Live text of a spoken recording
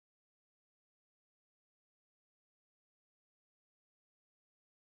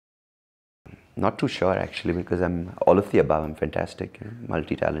Not too sure actually, because I'm all of the above. I'm fantastic,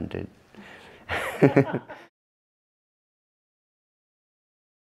 multi-talented.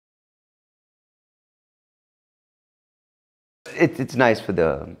 It's nice for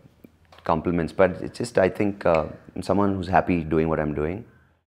the compliments, but it's just I think I'm someone who's happy doing what I'm doing.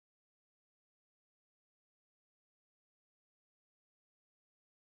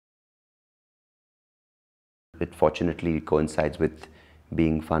 It fortunately coincides with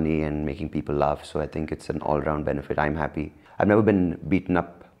being funny and making people laugh, so I think it's an all-round benefit. I'm happy. I've never been beaten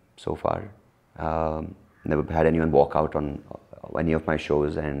up so far. Never had anyone walk out on any of my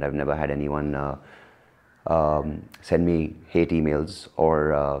shows, and I've never had anyone send me hate emails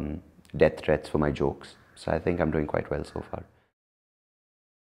or death threats for my jokes. So I think I'm doing quite well so far.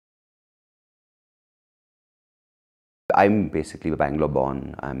 I'm basically Bangalore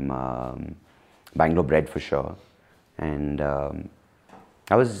born. I'm Bangalore bred for sure. And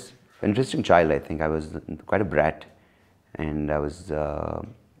I was an interesting child, I think. I was quite a brat. And I was an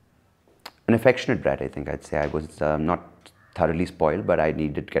affectionate brat, I think I'd say. I was not thoroughly spoiled, but I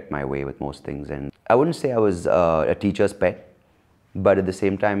needed to get my way with most things. And I wouldn't say I was a teacher's pet, but at the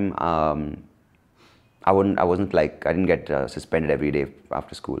same time, I wasn't like, I didn't get suspended every day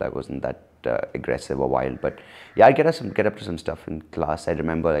after school. I wasn't that aggressive or wild, but yeah, I'd get up to some stuff in class. I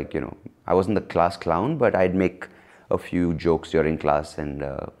remember, like, I wasn't the class clown, but I'd make a few jokes during class and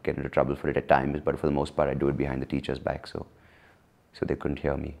get into trouble for it at times. But for the most part, I'd do it behind the teacher's back, so they couldn't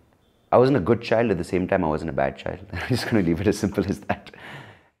hear me. I wasn't a good child. At the same time, I wasn't a bad child. I'm just going to leave it as simple as that.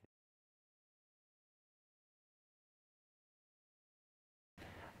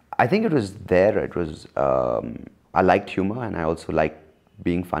 I think it was there. It was, I liked humor and I also liked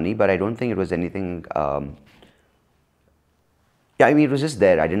being funny, but I don't think it was anything, yeah, I mean, it was just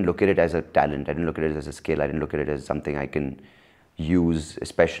there. I didn't look at it as a talent. I didn't look at it as a skill. I didn't look at it as something I can use,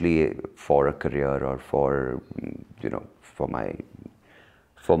 especially for a career or for, for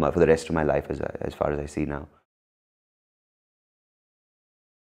the rest of my life as far as I see now.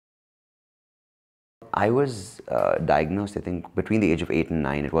 I was diagnosed, I think, between the age of 8 and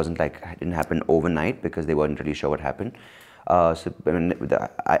 9. It wasn't like it didn't happen overnight because they weren't really sure what happened. So I mean,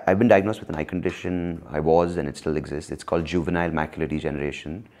 I've been diagnosed with an eye condition. I was, and it still exists. It's called juvenile macular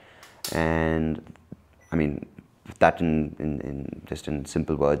degeneration, and I mean that just in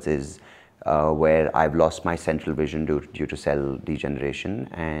simple words is where I've lost my central vision due to cell degeneration,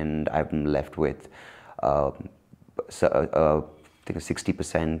 and I'm left with I think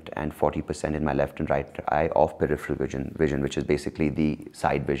 60% and 40% in my left and right eye of peripheral vision, which is basically the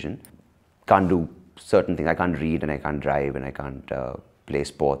side vision. Can't do certain things. I can't read and I can't drive and I can't play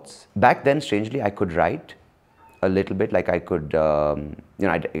sports. Back then, strangely, I could write a little bit. Like I could,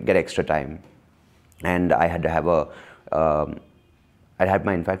 I'd get extra time, and I had to have I had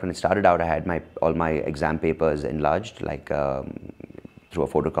my, in fact, when it started out, I had all my exam papers enlarged, like through a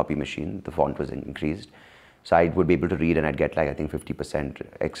photocopy machine. The font was increased. So I would be able to read and I'd get like, I think 50%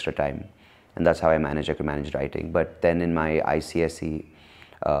 extra time. And that's how I could manage writing. But then in my ICSE,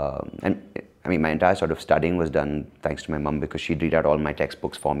 and I mean, my entire sort of studying was done thanks to my mum, because she'd read out all my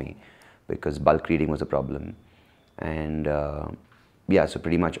textbooks for me, because bulk reading was a problem. And yeah, so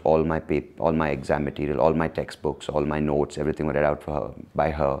pretty much all my exam material, all my textbooks, all my notes, everything was read out by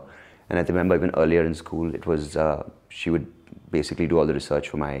her. And I remember even earlier in school, it was, she would basically do all the research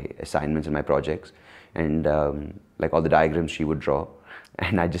for my assignments and my projects. And like all the diagrams she would draw,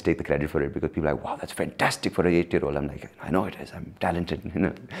 and I just take the credit for it, because people are like, wow, that's fantastic for an 8-year-old. I'm like, I know it is, I'm talented,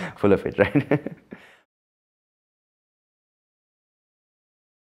 full of it, right?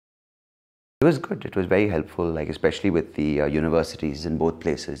 It was good. It was very helpful, like especially with the universities in both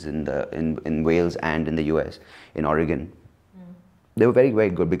places, in Wales and in the US, in Oregon. They were very,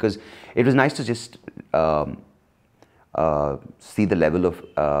 very good, because it was nice to just see the level of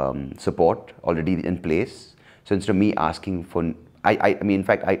support already in place. So instead of me asking for, I mean, in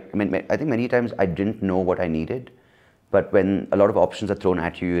fact, I think many times I didn't know what I needed, but when a lot of options are thrown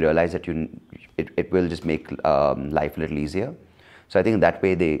at you, you realize that it will just make life a little easier. So I think that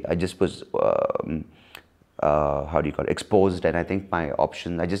way I just was, how do you call it, exposed, and I think my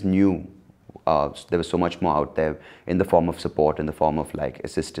options, I just knew there was so much more out there in the form of support, in the form of like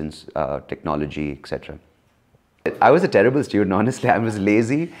assistance, technology, etc. I was a terrible student, honestly. I was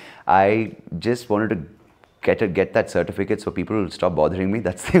lazy. I just wanted to get that certificate so people would stop bothering me.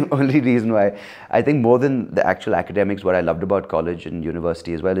 That's the only reason why. I think more than the actual academics, what I loved about college and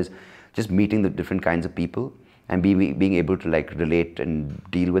university as well is just meeting the different kinds of people and being able to like relate and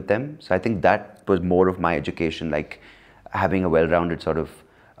deal with them. So I think that was more of my education, like having a well-rounded sort of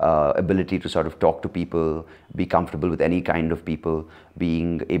ability to sort of talk to people, be comfortable with any kind of people,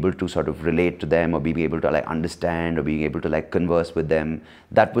 being able to sort of relate to them, or being able to like understand, or being able to like converse with them.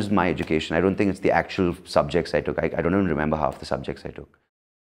 That was my education. I don't think it's the actual subjects I took. I don't even remember half the subjects I took.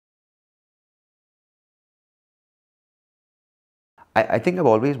 I think I've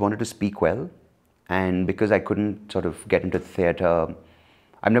always wanted to speak well, and because I couldn't sort of get into theatre,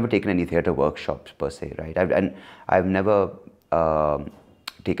 I've never taken any theatre workshops per se, right? I've never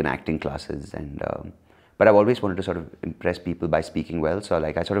taken acting classes, but I've always wanted to sort of impress people by speaking well. So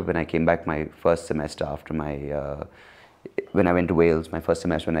like when I came back my first semester after when I went to Wales, my first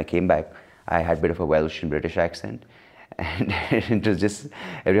semester when I came back, I had a bit of a Welsh and British accent, and it was just,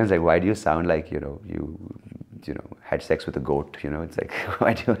 everyone's like, why do you sound like, you know, had sex with a goat, it's like,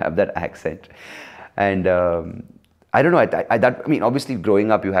 why do you have that accent? And I don't know, I mean, obviously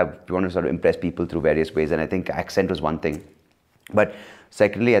growing up, you want to sort of impress people through various ways, and I think accent was one thing. But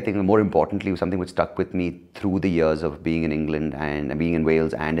secondly, I think more importantly, something which stuck with me through the years of being in England and being in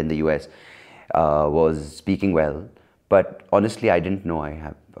Wales and in the US was speaking well. But honestly, I didn't know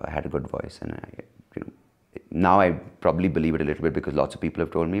I had a good voice, and now I probably believe it a little bit because lots of people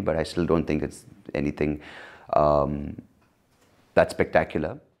have told me, but I still don't think it's anything that's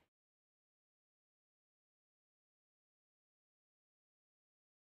spectacular.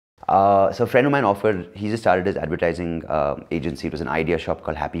 So a friend of mine he just started his advertising agency. It was an idea shop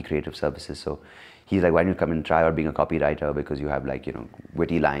called Happy Creative Services. So he's like, why don't you come and try out being a copywriter, because you have like,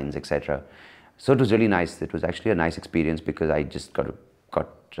 witty lines, etc. So it was really nice. It was actually a nice experience because I just got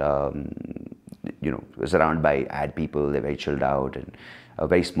was surrounded by ad people. They're very chilled out, and a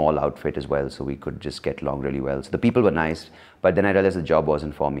very small outfit as well. So we could just get along really well. So the people were nice, but then I realized the job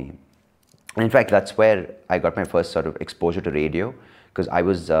wasn't for me. And in fact, that's where I got my first sort of exposure to radio, because I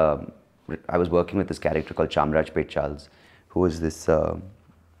was working with this character called Chamraj Charles, who was this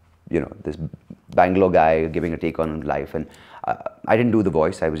this Bangalore guy giving a take on life, and I didn't do the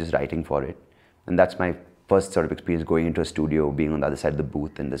voice. I was just writing for it, and that's my first sort of experience going into a studio, being on the other side of the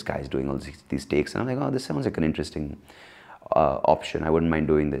booth, and this guy's doing all these takes, and I'm like, oh, this sounds like an interesting option. I wouldn't mind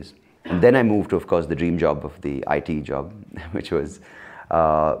doing this. And then I moved to, of course, the dream job of the IT job, which was.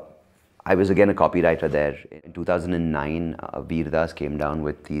 I was again a copywriter there. In 2009, Veerdas came down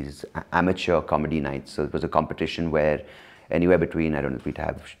with these amateur comedy nights. So it was a competition where anywhere between, I don't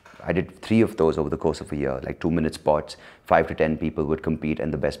know, I did 3 of those over the course of a year, like 2-minute spots. 5 to 10 people would compete,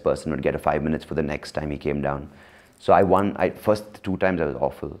 and the best person would get a 5 minutes for the next time he came down. So I won. First 2 times I was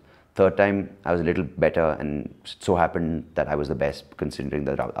awful. Third time I was a little better, and it so happened that I was the best, considering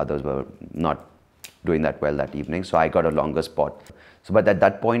that others were not doing that well that evening. So I got a longer spot. So, but at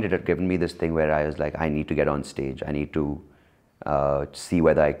that point, it had given me this thing where I was like, I need to get on stage. I need to see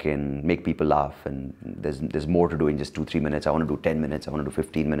whether I can make people laugh. And there's more to do in just 2-3 minutes. I want to do 10 minutes. I want to do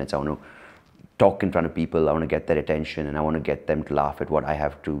 15 minutes. I want to talk in front of people. I want to get their attention, and I want to get them to laugh at what I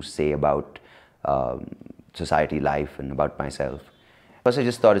have to say about society, life, and about myself. First, I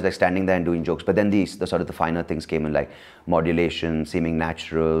just thought it's like standing there and doing jokes, but then the sort of the finer things came in, like modulation, seeming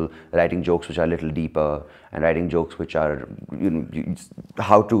natural, writing jokes which are a little deeper, and writing jokes which are,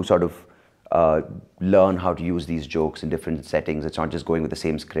 how to sort of learn how to use these jokes in different settings. It's not just going with the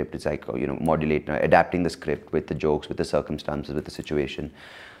same script. It's like, modulate, adapting the script with the jokes, with the circumstances, with the situation.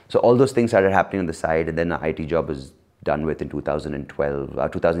 So all those things started happening on the side, and then the IT job was done with in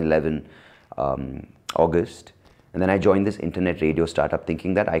 2011, August. And then I joined this internet radio startup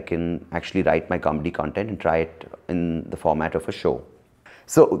thinking that I can actually write my comedy content and try it in the format of a show.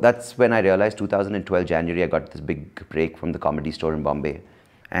 So that's when I realized 2012 January, I got this big break from the Comedy Store in Bombay.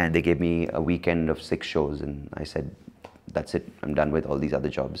 And they gave me a weekend of 6 shows, and I said, that's it, I'm done with all these other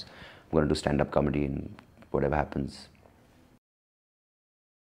jobs. I'm going to do stand-up comedy, and whatever happens.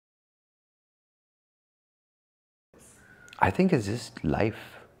 I think it's just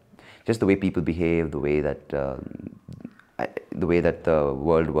life. Just the way people behave, the way that the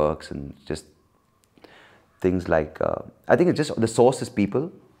world works, and just things like, I think it's just, the source is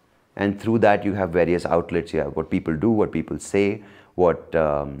people, and through that you have various outlets. You have what people do, what people say,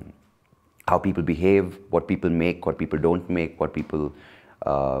 how people behave, what people make, what people don't make, what people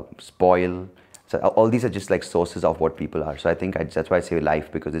spoil. So all these are just like sources of what people are. So I think that's why I say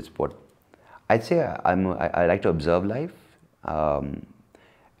life, because it's what I'd say. I like to observe life.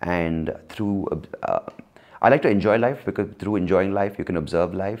 And I like to enjoy life, because through enjoying life, you can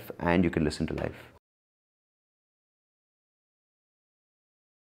observe life and you can listen to life.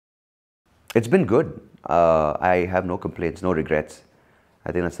 It's been good. I have no complaints, no regrets.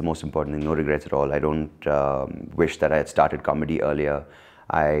 I think that's the most important thing, no regrets at all. I don't wish that I had started comedy earlier.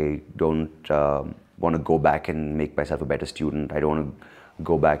 I don't want to go back and make myself a better student. I don't want to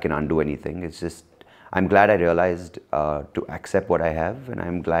go back and undo anything. It's just, I'm glad I realized to accept what I have, and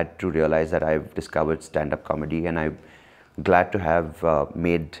I'm glad to realize that I've discovered stand-up comedy, and I'm glad to have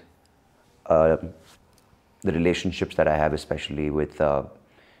made the relationships that I have, especially with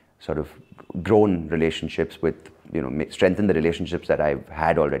sort of grown relationships with, strengthen the relationships that I've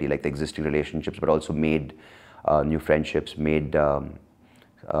had already, like the existing relationships, but also made new friendships, made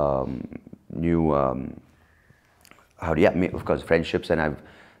new, of course, friendships, and I've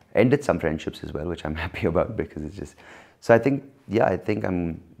ended some friendships as well, which I'm happy about, because it's just, so I think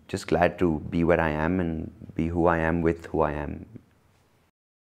I'm just glad to be where I am and be who I am with who I am.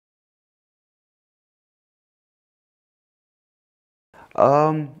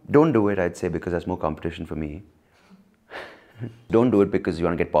 Don't do it, I'd say, because there's more competition for me. Don't do it because you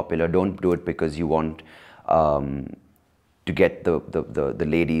want to get popular. Don't do it because you want to get the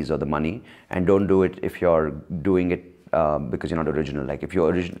ladies or the money. And don't do it if you're doing it because you're not original. Like if you're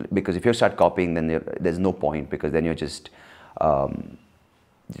original, because if you start copying, then there's no point, because then you're just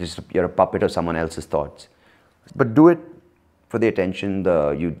you're a puppet of someone else's thoughts. But do it for the attention,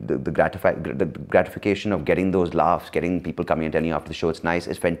 the gratification of getting those laughs, getting people coming and telling you after the show it's nice,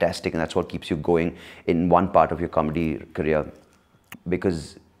 it's fantastic, and that's what keeps you going in one part of your comedy career,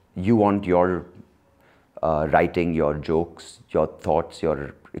 because you want your writing, your jokes, your thoughts,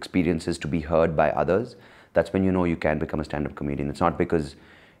 your experiences to be heard by others. That's when you know you can become a stand-up comedian. It's not because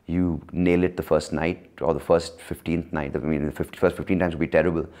you nail it the first night or the first 15th night. I mean, the first 15 times would be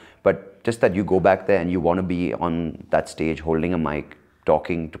terrible. But just that you go back there and you want to be on that stage holding a mic,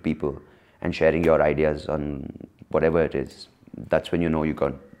 talking to people and sharing your ideas on whatever it is. That's when you know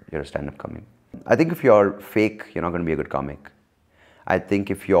you're a stand-up comic. I think if you're fake, you're not going to be a good comic. I think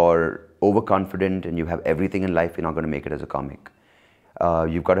if you're overconfident and you have everything in life, you're not going to make it as a comic.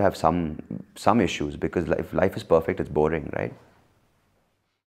 You've got to have some issues, because if life is perfect, it's boring, right?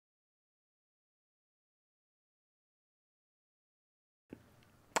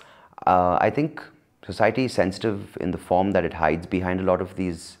 I think society is sensitive in the form that it hides behind a lot of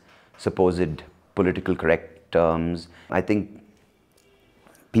these supposed political correct terms. I think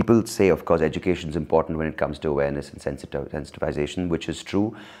people say, of course, education is important when it comes to awareness and sensitization, which is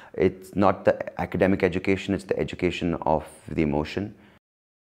true. It's not the academic education, it's the education of the emotion.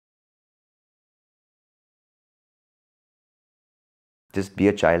 Just be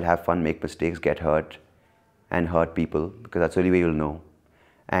a child, have fun, make mistakes, get hurt, and hurt people, because that's the only way you'll know.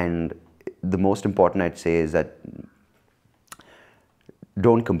 And the most important, I'd say, is that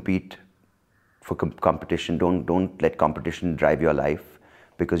don't compete for competition. Don't let competition drive your life,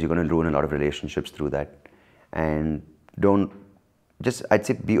 because you're going to ruin a lot of relationships through that. And I'd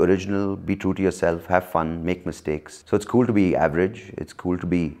say, be original, be true to yourself, have fun, make mistakes. So it's cool to be average, it's cool to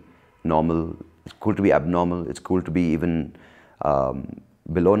be normal, it's cool to be abnormal, it's cool to be even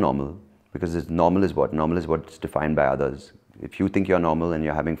below normal, because normal is what? Normal is what's defined by others. If you think you're normal and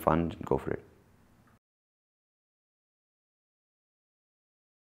you're having fun, go for it.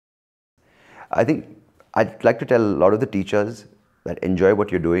 I think I'd like to tell a lot of the teachers that enjoy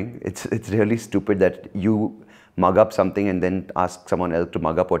what you're doing. It's really stupid that you mug up something and then ask someone else to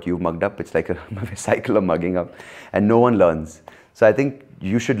mug up what you've mugged up. It's like a cycle of mugging up, and no one learns. So I think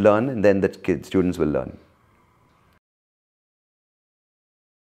you should learn, and then the students will learn.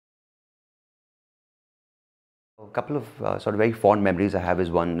 A couple of sort of very fond memories I have is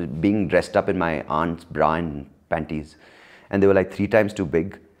one, being dressed up in my aunt's bra and panties, and they were like 3 times too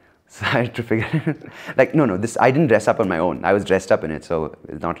big. So I had to figure like, no, I didn't dress up on my own. I was dressed up in it, so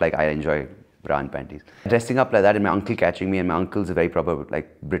it's not like I enjoy bra and panties. Dressing up like that, and my uncle catching me, and my uncle's a very proper,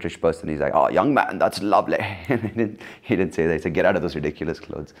 like, British person. He's like, "Oh, young man, that's lovely." And he didn't say that. He said, "Get out of those ridiculous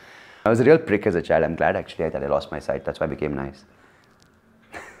clothes." I was a real prick as a child. I'm glad actually that I lost my sight. That's why I became nice.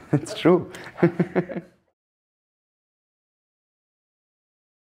 It's true.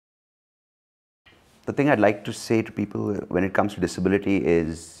 The thing I'd like to say to people when it comes to disability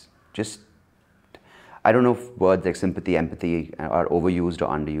is just, I don't know if words like sympathy, empathy are overused or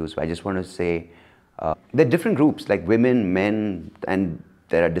underused. I just want to say there are different groups, like women, men, and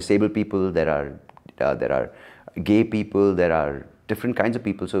there are disabled people, there are gay people, there are different kinds of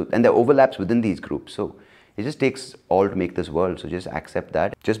people. So, and there are overlaps within these groups. So it just takes all to make this world. So just accept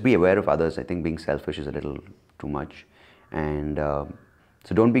that. Just be aware of others. I think being selfish is a little too much. And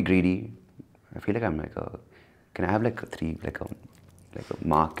so don't be greedy. I feel like I'm like can I have like a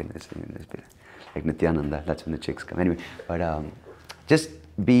mark in this like Nityananda, that's when the chicks come. Anyway, but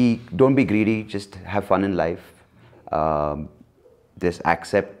don't be greedy, just have fun in life. Just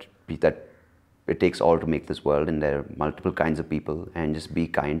accept that it takes all to make this world, and there are multiple kinds of people, and just be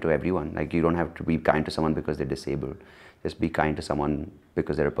kind to everyone. Like, you don't have to be kind to someone because they're disabled. Just be kind to someone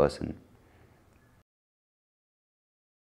because they're a person.